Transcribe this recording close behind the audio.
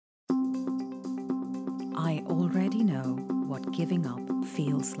I already know what giving up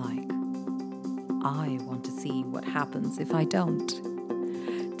feels like. I want to see what happens if I don't.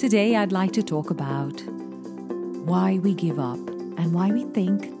 Today, I'd like to talk about why we give up and why we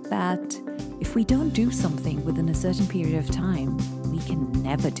think that if we don't do something within a certain period of time, we can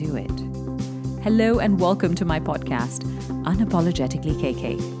never do it. Hello and welcome to my podcast, Unapologetically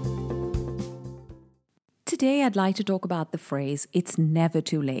KK. Today, I'd like to talk about the phrase, it's never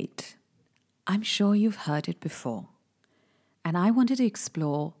too late. I'm sure you've heard it before, and I wanted to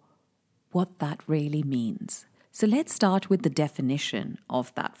explore what that really means. So let's start with the definition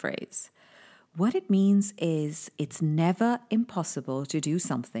of that phrase. What it means is it's never impossible to do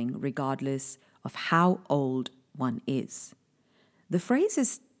something regardless of how old one is. The phrase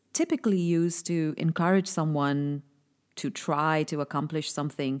is typically used to encourage someone to try to accomplish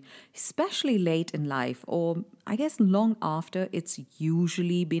something, especially late in life, or I guess long after it's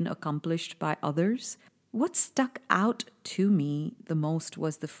usually been accomplished by others. What stuck out to me the most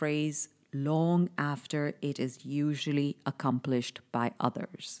was the phrase, long after it is usually accomplished by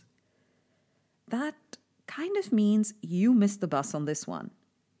others. That kind of means you missed the bus on this one.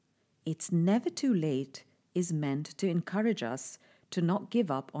 It's never too late is meant to encourage us to not give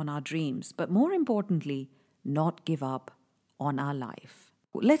up on our dreams, but more importantly, not give up on our life.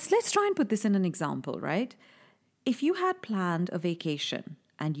 Let's try and put this in an example, right? If you had planned a vacation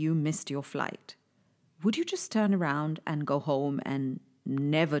and you missed your flight, would you just turn around and go home and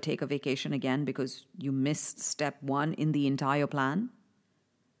never take a vacation again because you missed step one in the entire plan?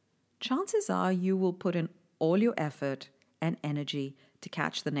 Chances are you will put in all your effort and energy to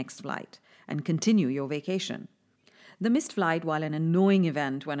catch the next flight and continue your vacation. The missed flight, while an annoying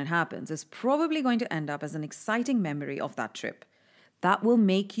event when it happens, is probably going to end up as an exciting memory of that trip that will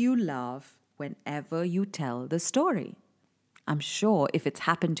make you laugh whenever you tell the story. I'm sure if it's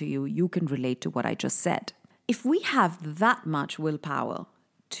happened to you, you can relate to what I just said. If we have that much willpower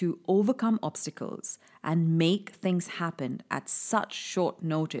to overcome obstacles and make things happen at such short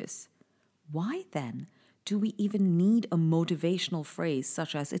notice, why then do we even need a motivational phrase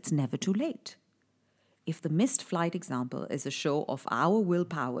such as it's never too late? If the missed flight example is a show of our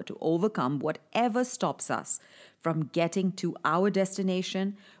willpower to overcome whatever stops us from getting to our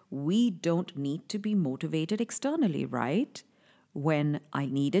destination, we don't need to be motivated externally, right? When I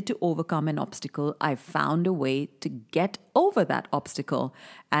needed to overcome an obstacle, I found a way to get over that obstacle.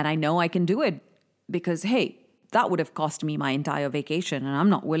 And I know I can do it because, hey, that would have cost me my entire vacation, and I'm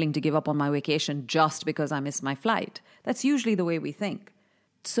not willing to give up on my vacation just because I missed my flight. That's usually the way we think.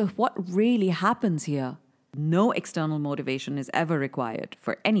 So what really happens here? No external motivation is ever required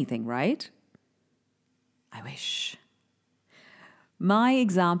for anything, right? I wish. My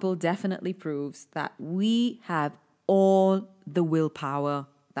example definitely proves that we have all the willpower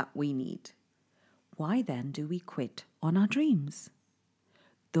that we need. Why then do we quit on our dreams?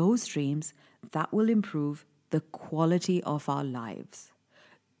 Those dreams that will improve the quality of our lives.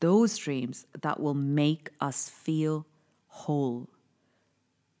 Those dreams that will make us feel whole.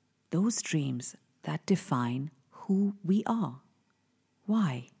 Those dreams that define who we are.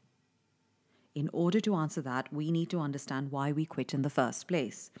 Why? In order to answer that, we need to understand why we quit in the first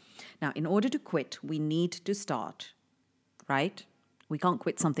place. Now, in order to quit, we need to start, right? We can't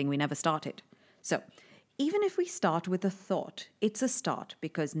quit something we never started. So, even if we start with a thought, it's a start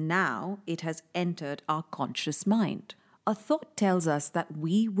because now it has entered our conscious mind. A thought tells us that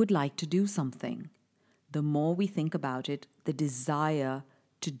we would like to do something. The more we think about it, the desire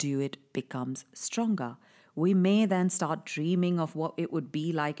to do it becomes stronger. We may then start dreaming of what it would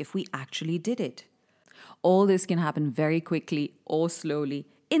be like if we actually did it. All this can happen very quickly or slowly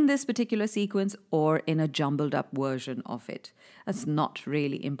in this particular sequence or in a jumbled up version of it. It's not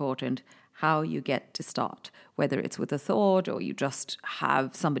really important how you get to start, whether it's with a thought or you just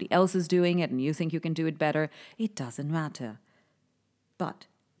have somebody else is doing it and you think you can do it better. It doesn't matter. But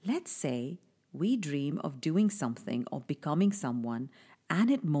let's say we dream of doing something or becoming someone and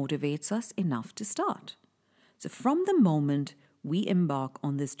it motivates us enough to start. So from the moment we embark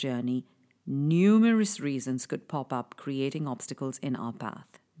on this journey, numerous reasons could pop up creating obstacles in our path.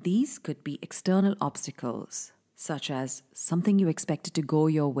 These could be external obstacles, such as something you expected to go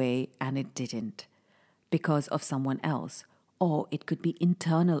your way and it didn't because of someone else. Or it could be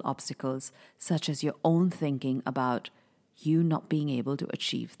internal obstacles, such as your own thinking about you not being able to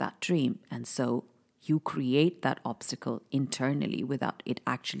achieve that dream. And so you create that obstacle internally without it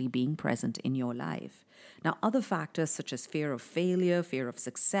actually being present in your life. Now, other factors such as fear of failure, fear of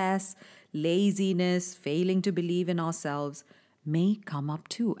success, laziness, failing to believe in ourselves may come up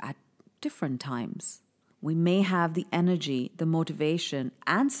too at different times. We may have the energy, the motivation,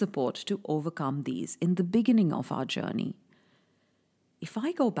 and support to overcome these in the beginning of our journey. If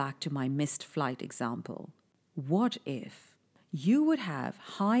I go back to my missed flight example, what if you would have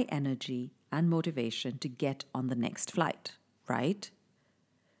high energy and motivation to get on the next flight, right?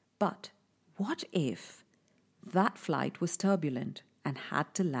 But what if that flight was turbulent and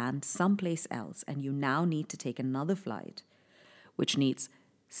had to land someplace else, and you now need to take another flight, which needs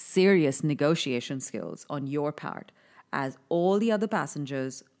serious negotiation skills on your part, as all the other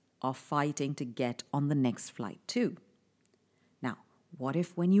passengers are fighting to get on the next flight too? Now, what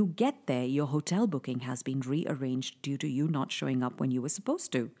if when you get there, your hotel booking has been rearranged due to you not showing up when you were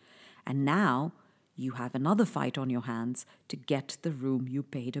supposed to, and now you have another fight on your hands to get the room you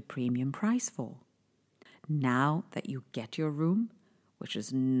paid a premium price for? Now that you get your room, which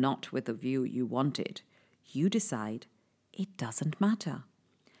is not with the view you wanted, you decide it doesn't matter.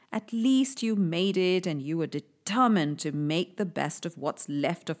 At least you made it, and you are determined to make the best of what's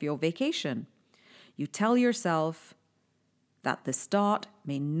left of your vacation. You tell yourself that the start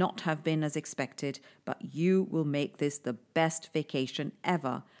may not have been as expected, but you will make this the best vacation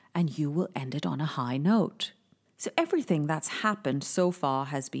ever, and you will end it on a high note. So everything that's happened so far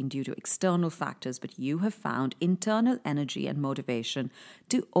has been due to external factors, but you have found internal energy and motivation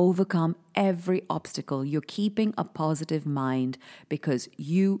to overcome every obstacle. You're keeping a positive mind because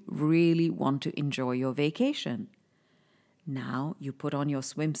you really want to enjoy your vacation. Now you put on your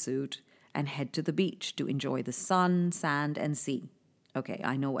swimsuit and head to the beach to enjoy the sun, sand, and sea. Okay,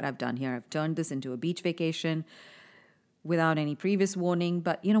 I know what I've done here. I've turned this into a beach vacation without any previous warning,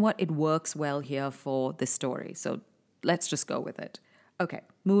 but you know what? It works well here for this story. So let's just go with it. Okay,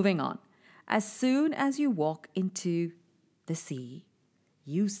 moving on. As soon as you walk into the sea,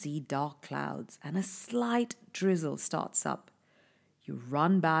 you see dark clouds and a slight drizzle starts up. You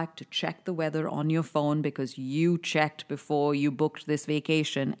run back to check the weather on your phone because you checked before you booked this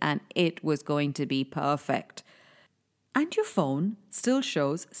vacation and it was going to be perfect. And your phone still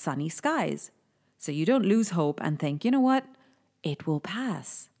shows sunny skies. So you don't lose hope and think, you know what, it will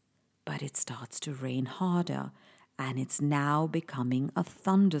pass. But it starts to rain harder, and it's now becoming a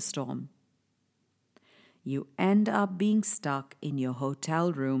thunderstorm. You end up being stuck in your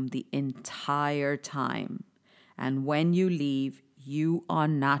hotel room the entire time. And when you leave, you are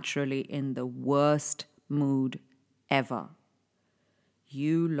naturally in the worst mood ever.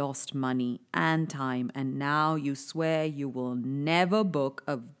 You lost money and time, and now you swear you will never book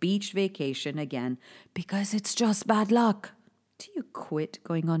a beach vacation again because it's just bad luck. Do you quit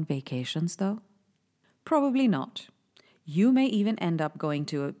going on vacations though? Probably not. You may even end up going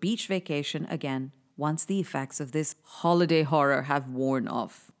to a beach vacation again once the effects of this holiday horror have worn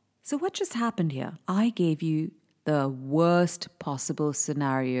off. So what just happened here? I gave you the worst possible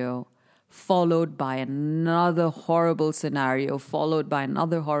scenario, followed by another horrible scenario, followed by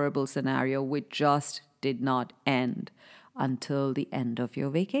another horrible scenario, which just did not end until the end of your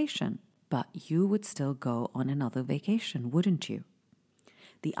vacation. But you would still go on another vacation, wouldn't you?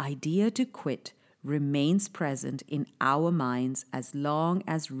 The idea to quit remains present in our minds as long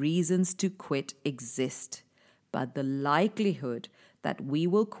as reasons to quit exist. But the likelihood that we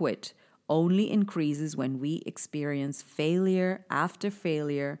will quit only increases when we experience failure after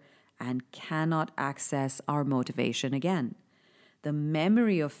failure and cannot access our motivation again. The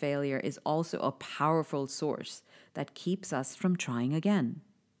memory of failure is also a powerful source that keeps us from trying again.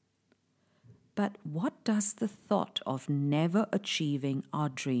 But what does the thought of never achieving our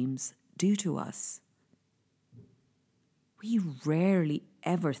dreams do to us? We rarely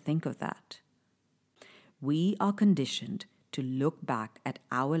ever think of that. We are conditioned to look back at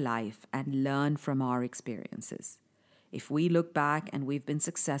our life and learn from our experiences. If we look back and we've been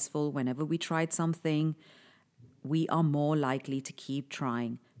successful whenever we tried something, we are more likely to keep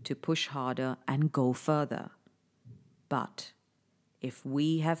trying, to push harder and go further. But if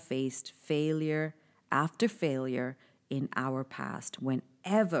we have faced failure after failure in our past,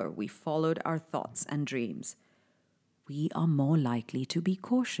 whenever we followed our thoughts and dreams, we are more likely to be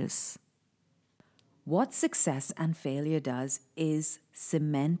cautious. What success and failure does is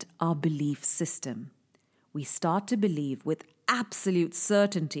cement our belief system. We start to believe with absolute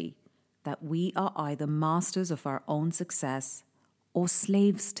certainty that we are either masters of our own success or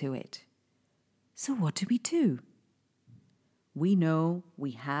slaves to it. So what do? We know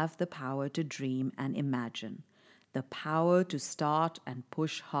we have the power to dream and imagine, the power to start and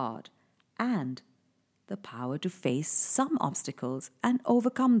push hard, and the power to face some obstacles and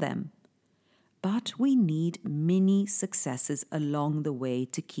overcome them. But we need mini successes along the way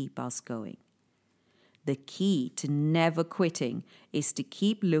to keep us going. The key to never quitting is to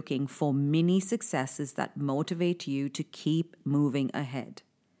keep looking for mini successes that motivate you to keep moving ahead.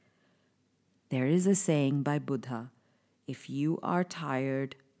 There is a saying by Buddha, if you are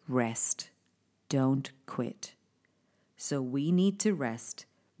tired, rest. Don't quit. So we need to rest,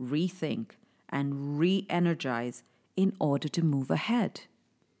 rethink, and re-energize in order to move ahead.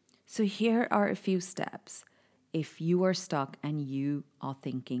 So here are a few steps if you are stuck and you are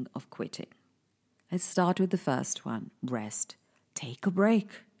thinking of quitting. Let's start with the first one, rest. Take a break.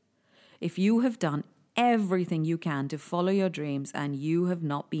 If you have done everything you can to follow your dreams and you have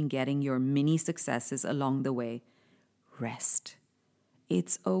not been getting your mini successes along the way, rest.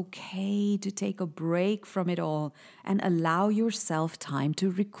 It's okay to take a break from it all and allow yourself time to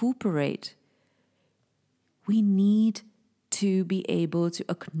recuperate. We need to be able to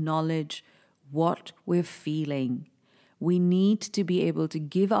acknowledge what we're feeling. We need to be able to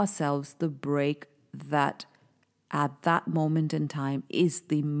give ourselves the break that at that moment in time is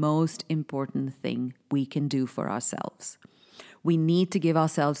the most important thing we can do for ourselves. We need to give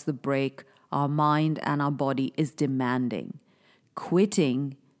ourselves the break our mind and our body is demanding.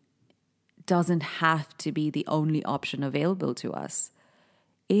 Quitting doesn't have to be the only option available to us.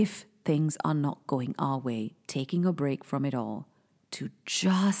 If things are not going our way, taking a break from it all, to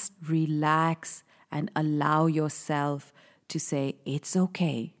just relax and allow yourself to say, it's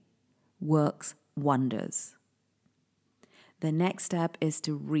okay, works wonders. The next step is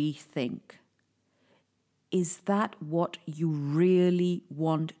to rethink. Is that what you really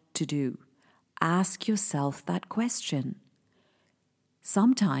want to do? Ask yourself that question.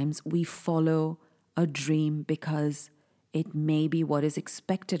 Sometimes we follow a dream because it may be what is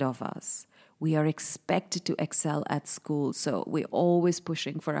expected of us. We are expected to excel at school, so we're always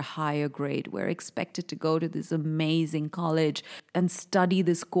pushing for a higher grade. We're expected to go to this amazing college and study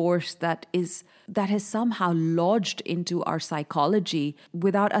this course that has somehow lodged into our psychology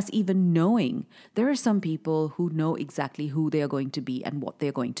without us even knowing. There are some people who know exactly who they are going to be and what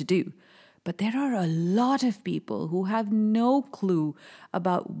they're going to do. But there are a lot of people who have no clue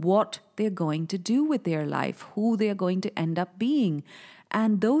about what they're going to do with their life, who they're going to end up being.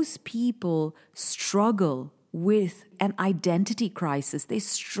 And those people struggle with an identity crisis. They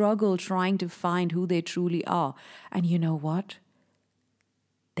struggle trying to find who they truly are. And you know what?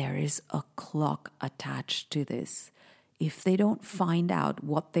 There is a clock attached to this. If they don't find out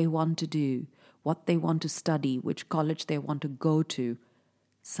what they want to do, what they want to study, which college they want to go to,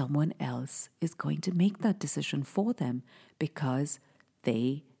 someone else is going to make that decision for them because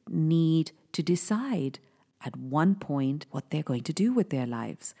they need to decide at one point what they're going to do with their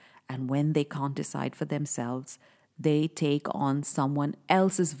lives. And when they can't decide for themselves, they take on someone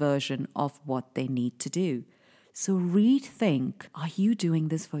else's version of what they need to do. So rethink, are you doing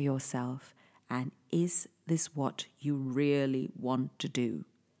this for yourself? And is this what you really want to do?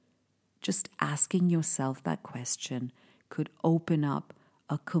 Just asking yourself that question could open up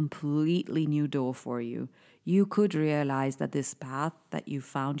a completely new door for you. You could realize that this path that you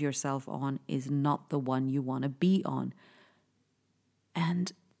found yourself on is not the one you want to be on.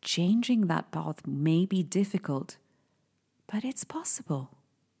 And changing that path may be difficult, but it's possible.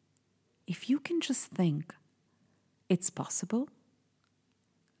 If you can just think, it's possible,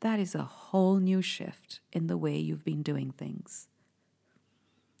 that is a whole new shift in the way you've been doing things.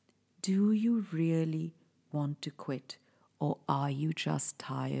 Do you really want to quit? Or are you just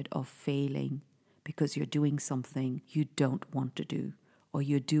tired of failing because you're doing something you don't want to do, or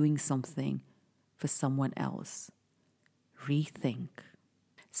you're doing something for someone else? Rethink.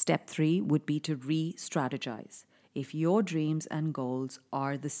 Step 3 would be to re-strategize. If your dreams and goals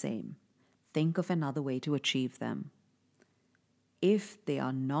are the same, think of another way to achieve them. If they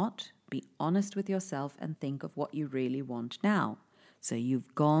are not, be honest with yourself and think of what you really want now. So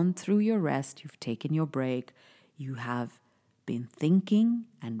you've gone through your rest, you've taken your break, you have been thinking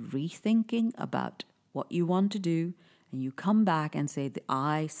and rethinking about what you want to do, and you come back and say,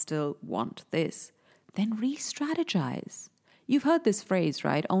 I still want this, then re-strategize. You've heard this phrase,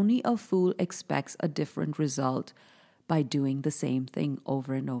 right? Only a fool expects a different result by doing the same thing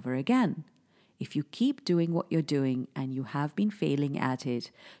over and over again. If you keep doing what you're doing and you have been failing at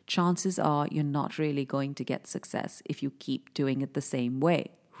it, chances are you're not really going to get success if you keep doing it the same way.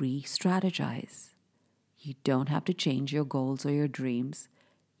 Re-strategize. You don't have to change your goals or your dreams.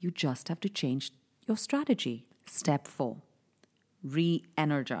 You just have to change your strategy. Step 4,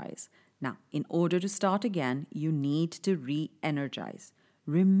 re-energize. Now, in order to start again, you need to re-energize.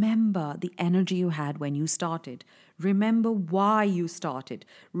 Remember the energy you had when you started. Remember why you started.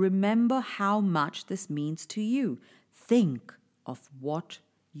 Remember how much this means to you. Think of what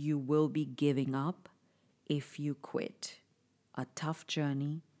you will be giving up if you quit. A tough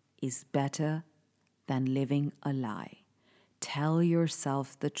journey is better than living a lie. Tell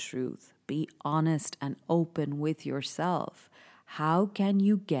yourself the truth. Be honest and open with yourself. How can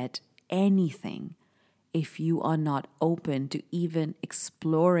you get anything if you are not open to even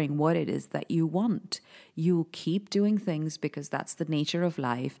exploring what it is that you want? You keep doing things because that's the nature of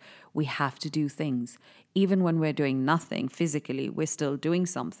life. We have to do things. Even when we're doing nothing physically, we're still doing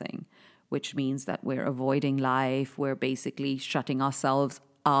something, which means that we're avoiding life. We're basically shutting ourselves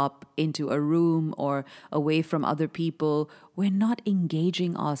up into a room or away from other people. We're not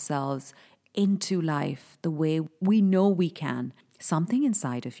engaging ourselves into life the way we know we can. Something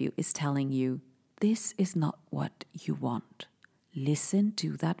inside of you is telling you, this is not what you want. Listen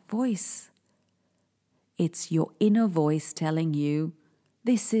to that voice. It's your inner voice telling you,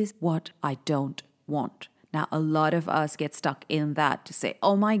 this is what I don't want. Now, a lot of us get stuck in that to say,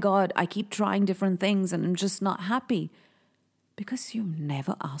 oh my God, I keep trying different things and I'm just not happy. Because you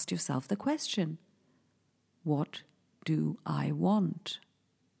never asked yourself the question, what do I want?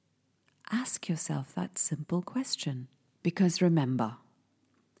 Ask yourself that simple question. Because remember,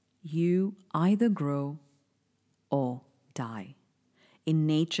 you either grow or die. In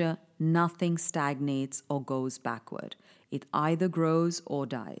nature, nothing stagnates or goes backward. It either grows or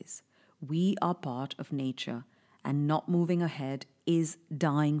dies. We are part of nature, and not moving ahead is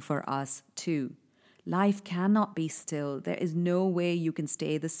dying for us too. Life cannot be still. There is no way you can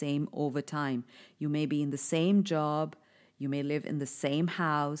stay the same over time. You may be in the same job, you may live in the same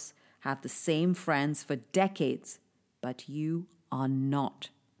house, have the same friends for decades, but you are not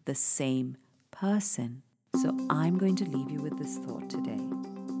the same person. So I'm going to leave you with this thought today.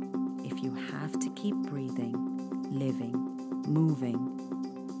 If you have to keep breathing, living, moving,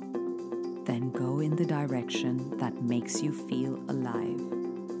 then go in the direction that makes you feel alive.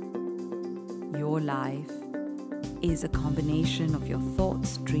 Your life is a combination of your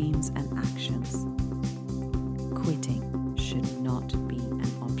thoughts, dreams, and actions. Quitting should not be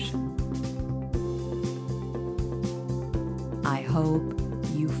an option. I hope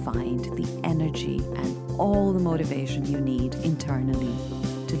you find the energy and all the motivation you need internally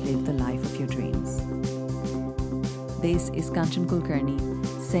to live the life of your dreams. This is Kanchan Kulkarni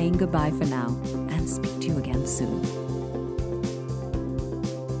saying goodbye for now and speak to you again soon.